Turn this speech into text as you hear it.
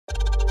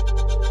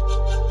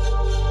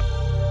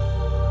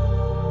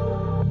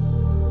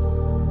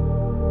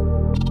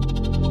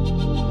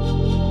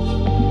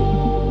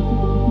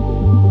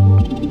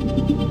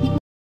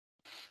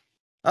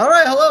All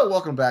right, hello.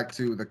 Welcome back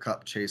to the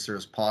Cup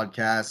Chasers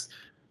podcast.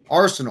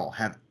 Arsenal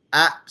have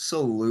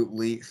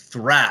absolutely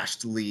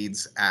thrashed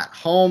Leeds at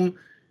home,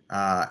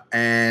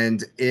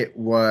 and it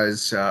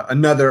was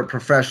another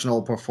professional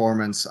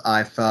performance,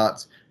 I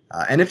thought.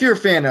 And if you're a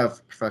fan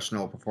of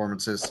professional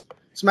performances,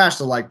 smash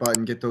the like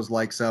button, get those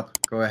likes up.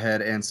 Go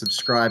ahead and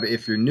subscribe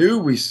if you're new.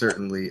 We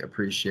certainly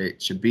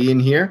appreciate you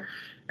being here.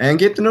 And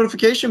get the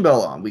notification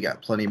bell on. We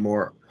got plenty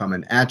more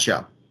coming at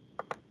you.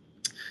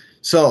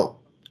 So,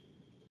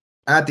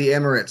 at the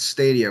Emirates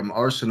Stadium,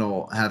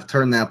 Arsenal have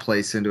turned that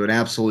place into an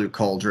absolute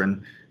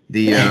cauldron.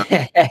 The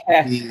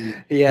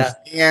Yeah.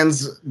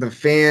 the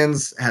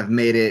fans have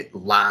made it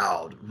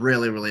loud,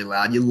 really, really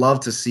loud. You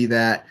love to see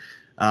that,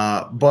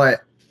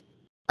 but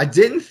I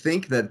didn't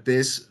think that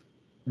this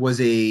was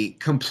a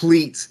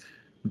complete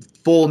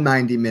full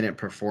 90-minute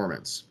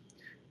performance.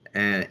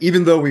 And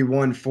even though we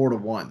won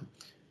 4-1,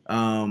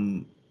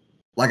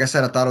 like I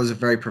said, I thought it was a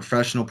very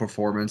professional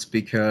performance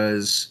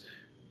because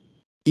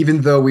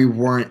even though we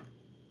weren't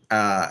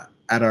at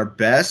our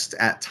best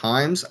at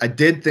times, I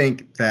did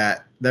think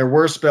that there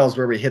were spells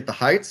where we hit the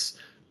heights,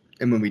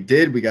 and when we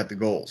did, we got the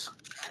goals.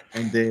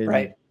 And then,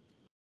 Right.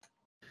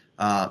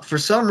 For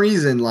some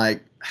reason,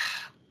 like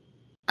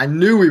I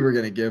knew we were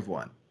going to give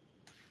one.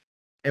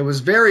 It was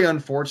very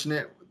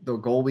unfortunate the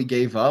goal we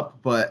gave up,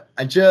 but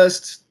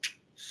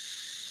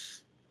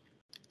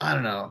I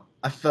don't know.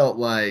 I felt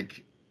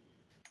like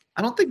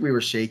I don't think we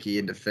were shaky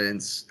in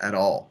defense at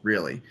all,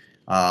 really.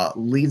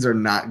 Leads are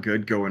not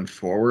good going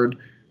forward,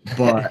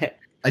 but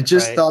I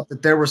just Right. thought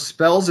that there were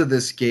spells of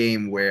this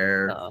game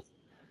where Uh,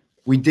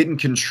 we didn't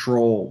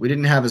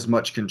have as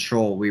much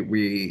control.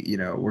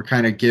 We're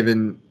kind of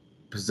giving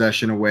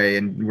possession away,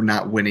 and we're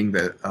not winning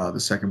the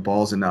second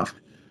balls enough.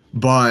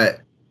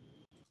 But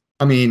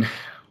I mean,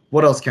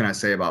 what else can I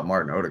say about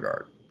Martin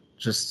Odegaard?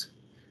 Just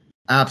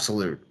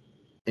absolute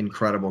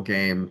incredible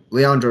game.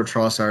 Leandro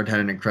Trossard had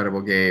an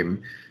incredible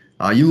game.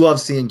 You love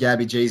seeing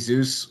Gabby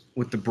Jesus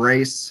with the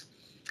brace.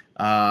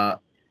 Uh,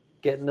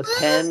 Getting the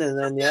pen and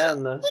then yeah,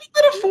 and a the little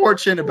bit of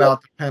fortune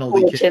about the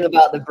penalty kick. fortune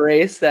about the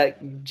brace that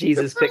The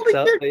Jesus picks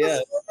penalty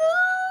up.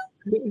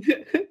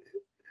 kick But yeah.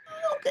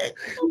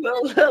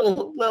 was okay.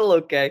 little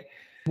okay.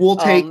 We'll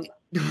take.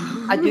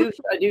 Um, I do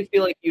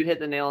feel like you hit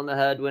the nail on the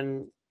head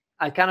when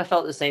I kind of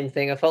felt the same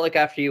thing. I felt like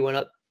after you went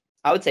up,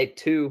 I would say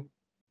two,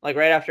 like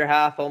right after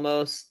half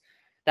almost.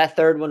 That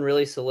third one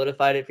really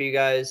solidified it for you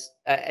guys.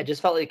 I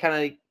just felt like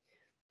kind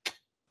of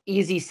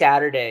easy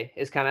Saturday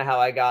is kind of how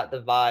I got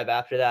the vibe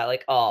after that.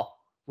 Like, oh,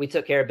 we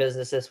took care of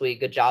business this week.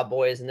 Good job,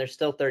 boys. And there's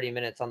still 30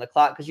 minutes on the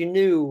clock because you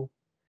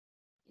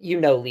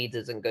know Leeds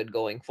isn't good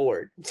going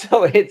forward.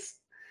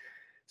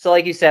 So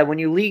like you said, when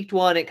you leaked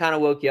one, it kind of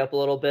woke you up a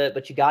little bit,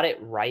 but you got it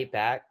right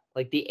back.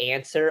 Like the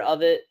answer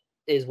of it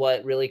is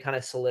what really kind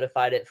of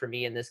solidified it for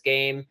me in this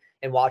game.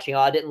 And watching,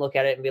 I didn't look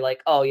at it and be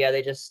like, oh yeah,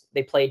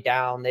 they played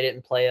down. They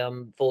didn't play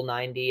them full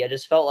 90. I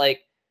just felt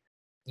like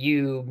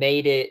you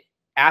made it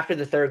after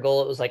the third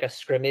goal. It was like a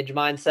scrimmage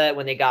mindset.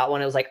 When they got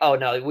one, it was like, oh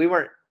no,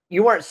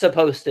 you weren't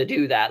supposed to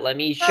do that. Let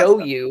me That's show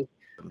not, you.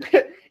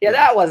 Yeah, yeah.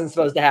 that wasn't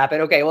supposed to happen.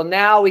 Okay, well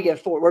now we get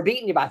four. We're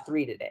beating you by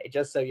 3 today,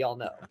 just so y'all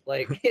know.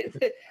 Like,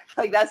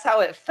 like that's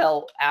how it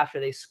felt after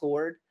they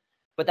scored.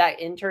 But that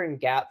intern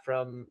gap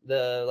from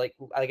the like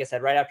I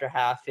said, right after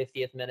half,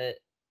 50th minute,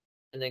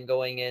 and then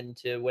going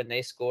into when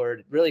they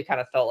scored, really kind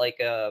of felt like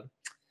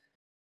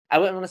I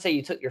wouldn't want to say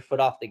you took your foot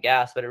off the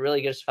gas, but it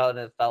really just felt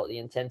the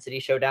intensity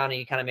showdown, and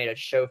you kind of made a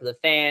show for the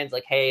fans.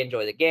 Like, hey,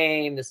 enjoy the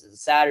game. This is a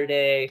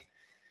Saturday.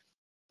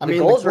 I The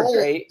mean, the goals were goal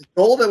great. the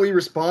goal that we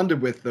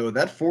responded with though,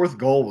 that fourth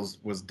goal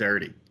was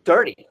dirty.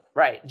 Dirty,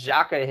 right?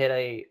 Xhaka hit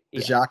a The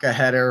yeah. Xhaka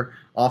header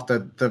off the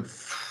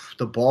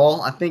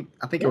ball. I think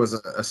it Yeah. was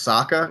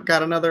Osaka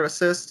got another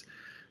assist.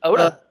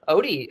 Uh,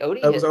 Odie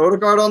was hit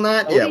Odegaard on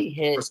that? Yeah, Odie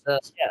hit the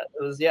yeah,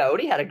 it was yeah,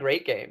 Odie had a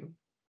great game.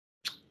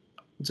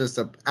 just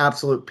an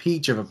absolute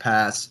peach of a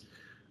pass.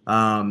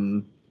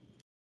 Um,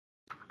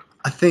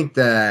 I think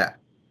that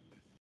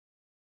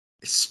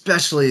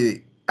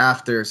especially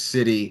after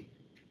City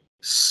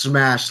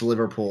smashed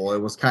Liverpool, it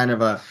was kind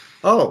of a,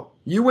 oh,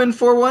 you win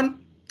 4-1?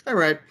 All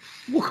right,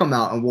 we'll come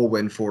out and we'll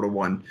win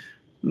 4-1.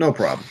 No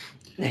problem.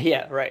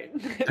 Yeah, right.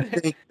 I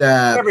think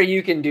that, Whatever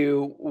you can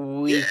do,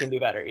 we can do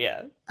better.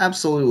 Yeah.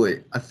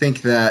 absolutely. I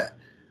think that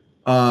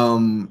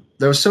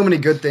there were so many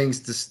good things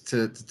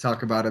to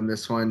talk about in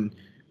this one.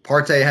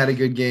 Partey had a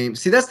good game.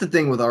 See, that's the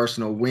thing with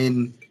Arsenal.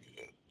 When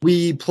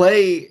we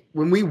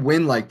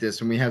win like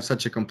this, when we have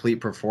such a complete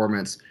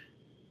performance,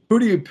 how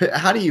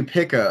do you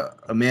pick a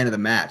man of the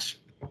match?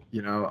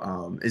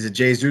 Is it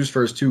Jesus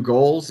for his two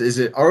goals? Is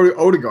it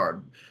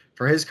Odegaard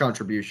for his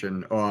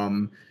contribution?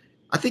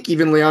 I think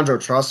even Leandro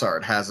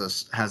Trossard has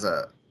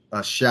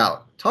a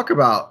shout. Talk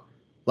about,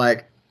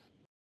 like,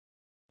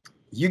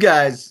 you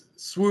guys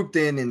swooped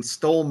in and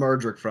stole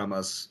Murdrick from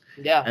us,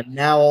 Yeah. and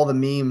now all the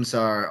memes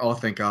are, oh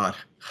thank God,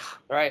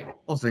 Right.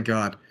 oh thank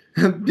God,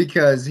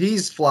 because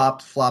he's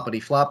flopped,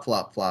 floppity flop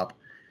flop flop,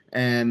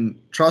 and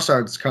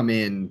Trossard's come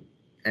in,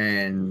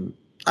 and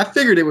I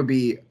figured it would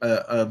be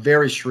a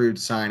very shrewd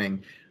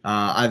signing.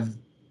 I've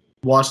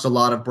Watched a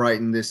lot of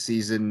Brighton this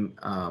season.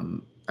 I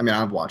mean,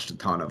 I've watched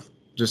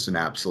just an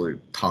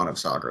absolute ton of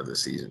soccer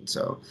this season.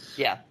 So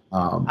Yeah.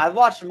 um, I've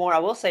watched more. I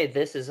will say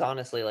this is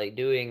honestly like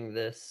doing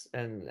this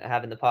and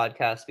having the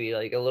podcast be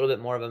like a little bit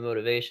more of a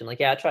motivation. Like,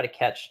 yeah, I try to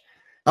catch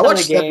I some of the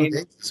watched 7 games.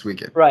 games this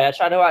weekend. Right. I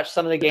try to watch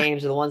some of the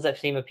games or the ones that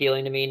seem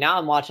appealing to me. Now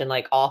I'm watching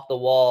like off the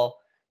wall.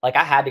 Like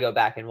I had to go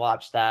back and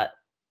watch that.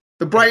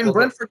 The And Brighton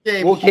Brentford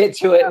game. we'll get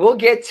to it. We'll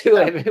get to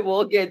it.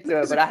 We'll get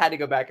to it. But I had to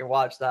go back and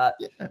watch that.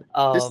 Yeah.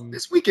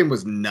 This weekend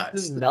was nuts.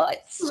 This is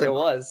nuts. It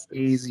was.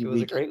 Crazy It was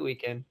a weekend. great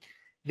weekend.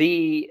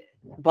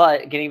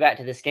 But getting back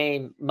to this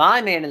game,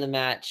 my man in the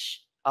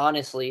match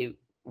honestly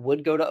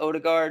would go to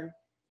Odegaard.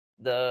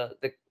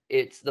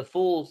 It's the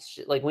full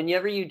like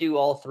whenever you do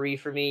all three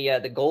for me, yeah,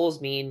 the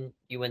goals mean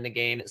you win the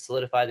game. It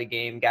solidified the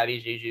game. Gabby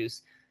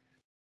Jesus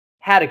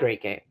had a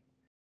great game.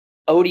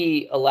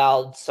 Odie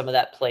allowed some of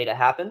that play to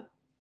happen.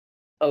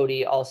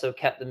 Odie also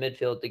kept the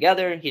midfield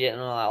together. He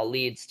didn't allow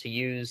Leeds to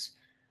use.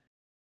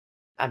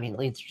 I mean,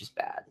 Leeds are just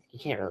bad. You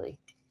can't really.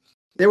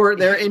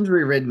 They're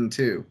injury ridden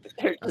too.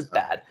 They're just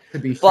bad. To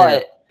be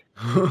fair.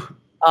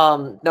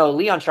 No,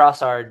 Leon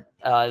Trossard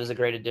was a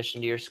great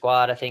addition to your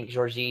squad. I think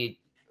Georgie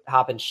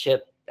hopping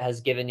ship has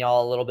given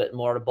y'all a little bit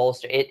more to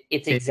bolster.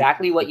 It's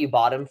exactly what you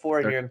bought him for,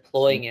 and you're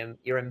employing him.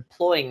 You're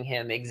employing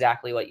him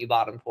exactly what you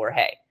bought him for.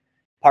 Hey,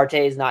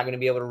 Partey is not going to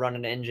be able to run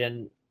an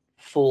engine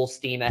full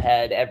steam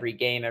ahead every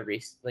game,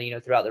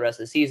 throughout the rest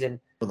of the season.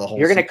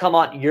 You're going to come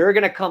on. You're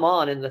going to come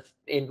on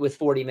with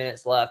 40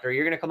 minutes left, or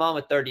you're going to come on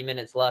with 30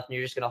 minutes left, and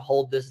you're just going to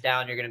hold this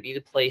down. You're going to be the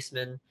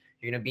placeman.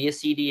 You're going to be a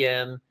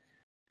CDM.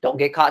 Don't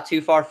get caught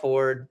too far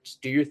forward.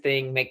 Just do your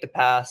thing, make the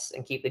pass,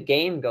 and keep the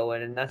game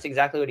going. And that's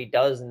exactly what he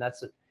does, and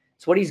that's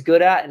what he's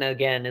good at. And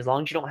again, as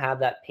long as you don't have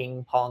that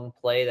ping pong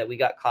play that we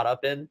got caught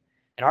up in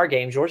our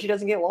game, Georgie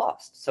doesn't get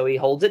lost. So he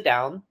holds it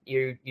down.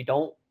 You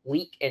don't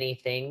leak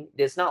anything.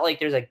 It's not like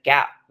there's a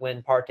gap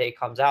when Partey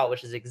comes out,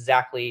 which is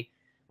exactly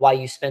why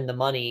you spend the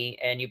money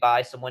and you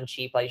buy someone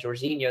cheap like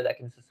Jorginho that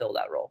can fulfill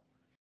that role.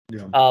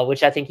 Yeah.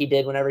 Which I think he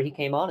did whenever he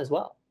came on as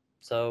well.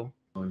 So.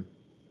 Well,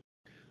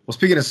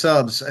 speaking of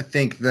subs, I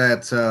think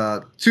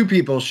that 2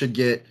 people should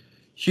get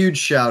huge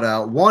shout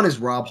out. One is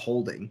Rob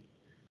Holding.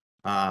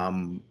 I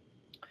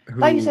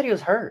thought you said he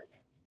was hurt.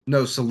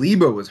 No,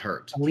 Saliba was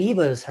hurt.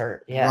 Saliba was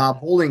hurt. Yeah. Rob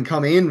Holding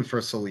come in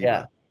for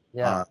Saliba.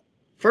 Yeah.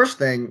 First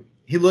thing,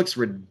 he looks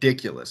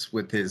ridiculous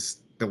with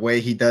the way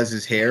he does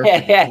his hair.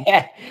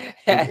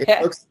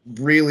 It looks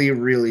really,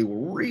 really,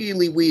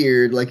 really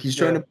weird. Like he's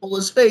trying to pull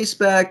his face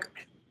back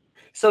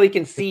so he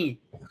can see.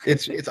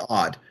 It's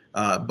odd.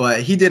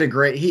 But he did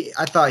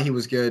I thought he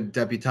was good.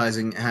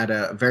 Deputizing, had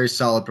a very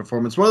solid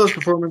performance. One of those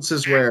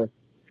performances where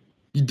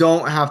you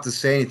don't have to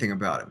say anything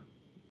about him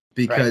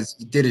because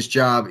he did his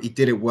job. He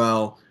did it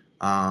well.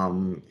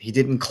 He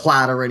didn't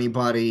clatter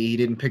anybody. He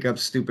didn't pick up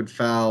stupid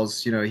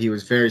fouls. He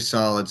was very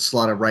solid,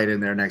 slotted right in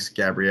there next to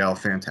Gabriel.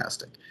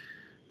 Fantastic.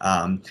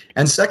 And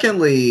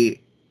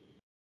secondly,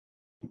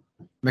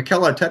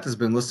 Mikel Arteta's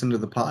been listening to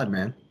the pod,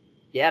 man.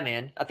 Yeah,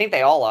 man. I think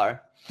they all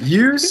are.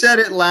 You said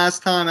it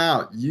last time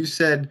out. You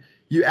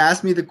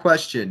asked me the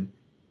question,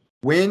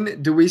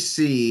 when do we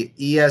see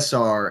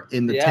ESR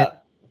in the 10?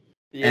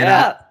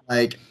 Yeah.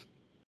 And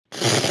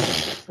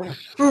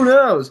who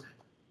knows?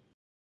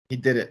 He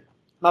did it.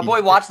 My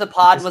boy watched the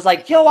pod and was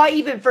like, yo, I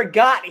even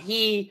forgot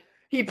he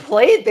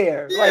played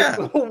there. Yeah.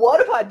 Like, what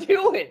am I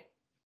doing?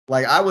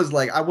 I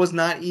was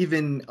not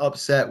even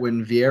upset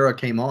when Vieira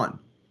came on.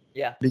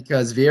 Yeah.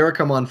 Because Vieira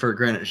come on for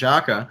Granit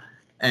Xhaka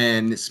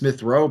and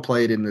Smith Rowe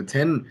played in the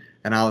 10.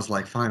 And I was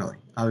like, finally.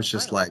 I was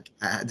just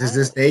does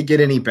this day get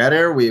any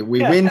better? We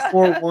win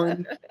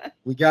 4-1.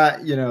 We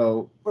got,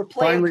 we're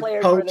playing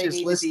players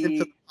coaches listening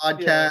to the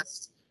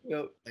podcast.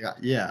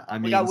 Yeah. I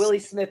mean, we got Willie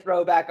Smith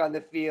Rowe back on the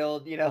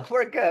field.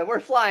 We're good. We're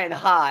flying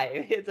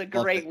high. It's a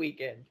great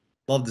weekend.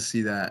 Love to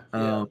see that.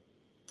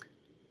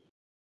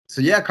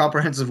 Yeah.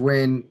 Comprehensive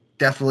win.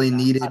 Definitely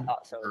needed. I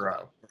thought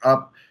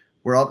so.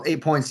 We're up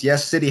 8 points.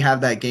 Yes, City have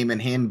that game in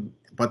hand,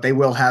 but they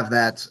will have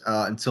that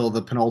until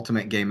the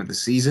penultimate game of the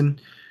season.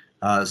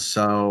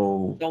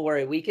 So don't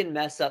worry, we can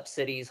mess up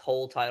City's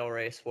whole title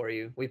race for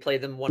you. We play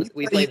them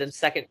we play them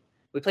second.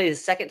 We play the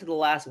second to the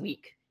last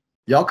week.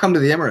 Y'all come to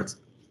the Emirates.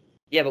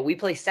 Yeah, but we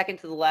play second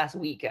to the last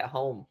week at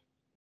home.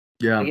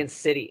 Yeah. Against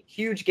City.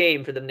 Huge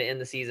game for them to end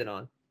the season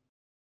on.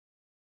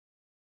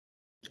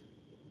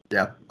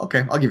 Yeah.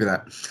 Okay, I'll give you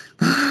that.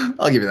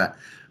 I'll give you that.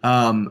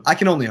 I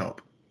can only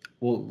hope.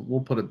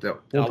 We'll put it there.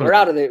 We're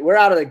out of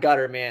the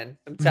gutter, man.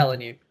 I'm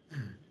telling you.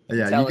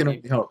 Yeah, you can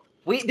only hope.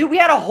 We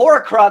had a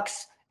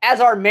Horcrux as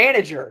our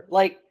manager.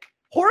 Like,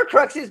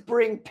 Horcruxes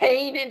bring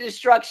pain and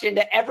destruction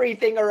to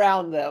everything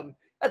around them.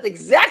 That's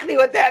exactly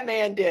what that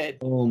man did.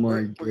 Oh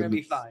my goodness. We're gonna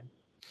be fine.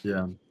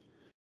 Yeah.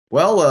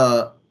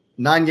 Well,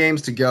 9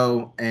 games to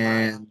go,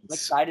 and I'm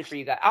excited for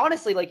you guys.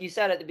 Honestly, like you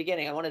said at the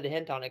beginning, I wanted to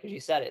hint on it because you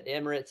said it. The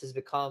Emirates has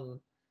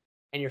become,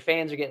 and your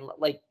fans are getting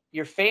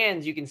your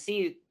fans. You can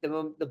see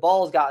the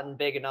ball's gotten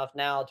big enough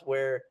now to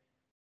where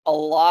a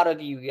lot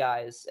of you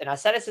guys, and I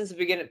said it since the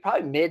beginning,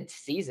 probably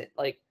mid-season,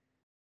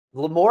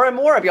 more and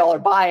more of y'all are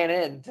buying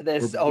into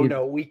this. We're Oh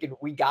no, we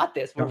got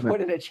this. We're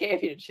believing. winning a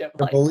championship.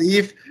 The Like,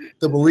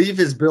 belief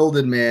is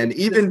building, man.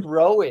 just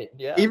throw it.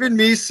 Yeah. Even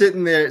me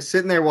sitting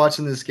there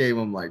watching this game,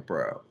 I'm like,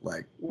 bro,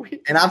 like,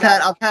 and I've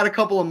had a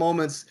couple of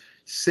moments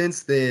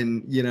since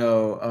then,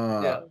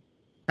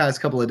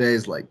 past couple of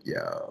days, like,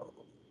 yo,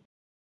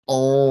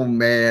 oh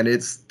man,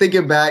 it's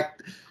thinking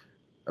back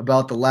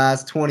about the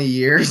last 20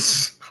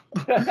 years,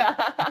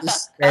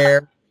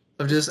 despair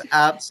of just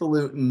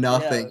absolute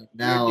nothing.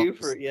 You're due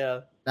for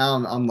it.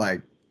 Now I'm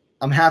like,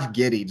 I'm half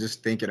giddy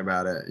just thinking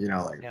about it,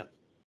 like,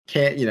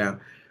 can't,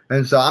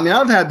 and so I mean,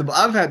 I've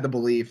had the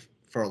belief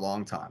for a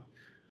long time.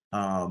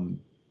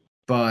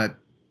 But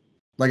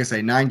like I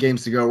say, 9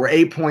 games to go. We're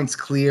 8 points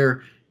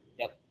clear.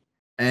 Yep.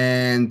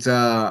 And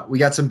we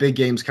got some big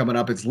games coming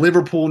up. It's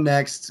Liverpool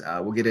next.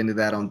 We'll get into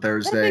that on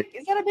Thursday.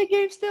 Is that a big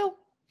game still?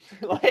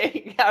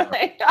 Like,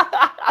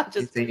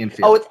 it's Anfield.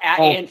 Oh, it's at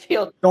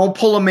Anfield. Don't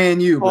pull a Man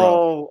U,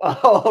 bro.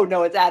 Oh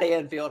no, it's at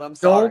Anfield. I'm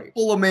sorry. Don't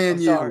pull a Man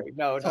U. Sorry.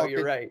 No,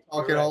 you're right.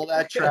 Talking all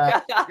that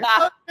trash.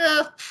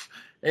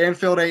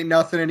 Anfield ain't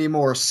nothing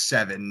anymore.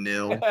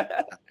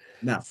 7-0.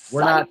 No,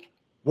 we're not.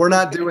 We're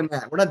not doing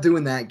that. We're not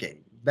doing that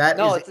game.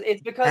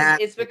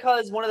 It's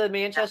because one of the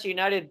Manchester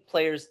United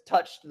players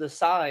touched the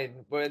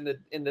sign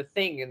in the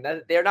thing,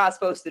 and they're not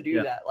supposed to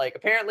do that. Like,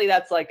 apparently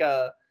that's like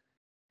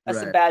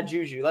some bad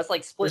juju. That's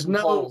like splitting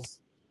poles.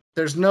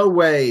 There's no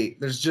way.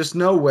 There's just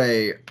no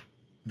way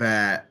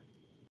that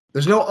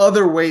there's no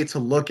other way to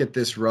look at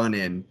this run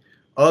in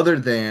other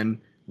than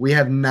we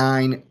have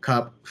 9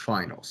 cup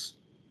finals.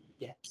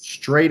 Yeah.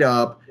 Straight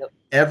up,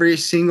 every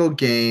single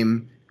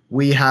game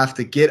we have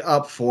to get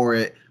up for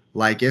it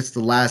like it's the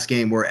last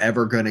game we're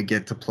ever going to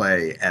get to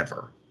play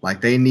ever.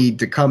 Like, they need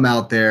to come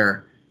out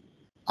there.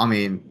 I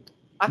mean,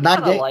 I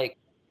kind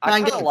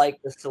of like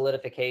the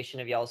solidification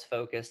of y'all's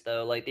focus,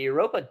 though. Like, the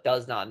Europa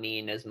does not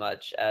mean as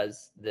much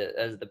as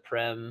the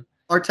Prem.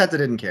 Arteta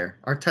didn't care.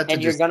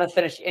 You're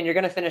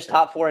gonna finish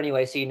top 4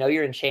 anyway, so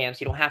you're in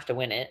champs. You don't have to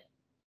win it.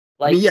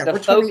 Like,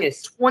 the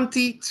focus,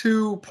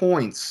 22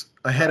 points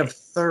ahead of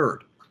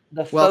third.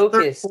 The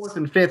focus, third, 4th,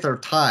 and 5th are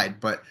tied,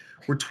 but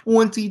we're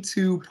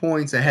 22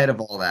 points ahead of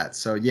all that.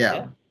 So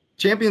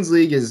Champions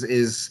League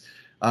is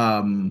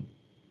and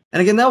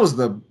again,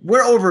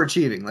 we're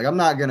overachieving. Like, I'm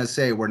not gonna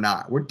say we're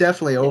not. We're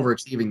definitely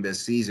overachieving this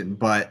season,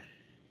 but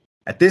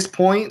at this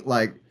point,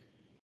 like,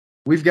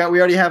 we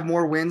already have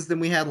more wins than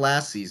we had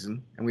last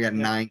season, and we got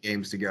 9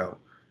 games to go.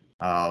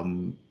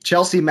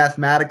 Chelsea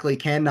mathematically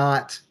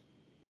cannot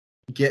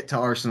get to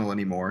Arsenal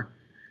anymore.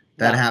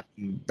 That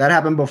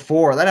happened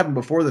before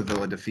the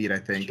Villa defeat, I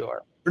think.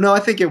 Sure. No, I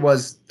think it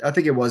was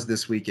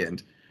this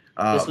weekend.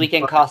 This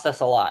weekend cost us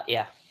a lot,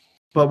 yeah.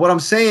 But what I'm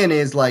saying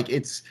is, like,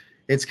 it's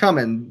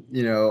coming. A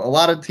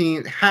lot of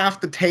teams, half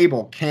the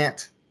table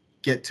can't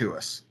get to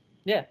us.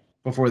 Yeah.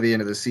 Before the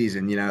end of the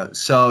season,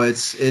 So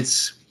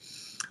it's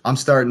I'm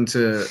starting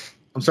to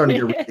get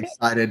really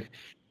excited.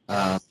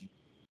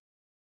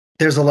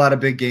 There's a lot of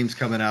big games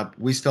coming up.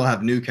 We still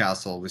have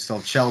Newcastle, we still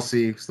have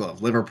Chelsea, we still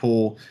have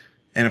Liverpool,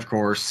 and of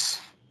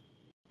course,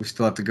 we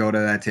still have to go to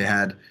that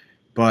Etihad.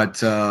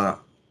 But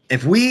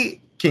if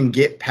we can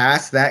get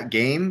past that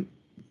game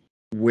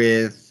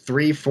with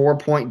 3-4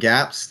 point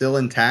gaps still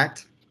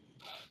intact,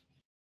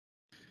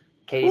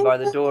 Katie bar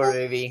the door,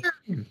 baby.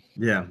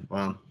 Yeah,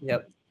 well.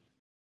 Yep.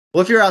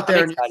 Well, if you're out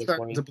there and you're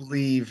starting to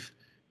believe,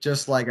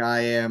 just like I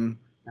am,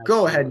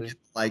 go ahead and get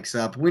the likes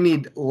up. We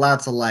need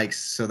lots of likes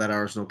so that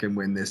Arsenal can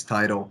win this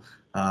title.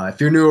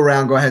 If you're new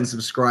around, go ahead and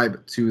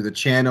subscribe to the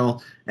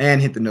channel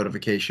and hit the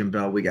notification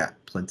bell. We got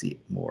plenty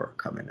more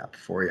coming up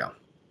for you.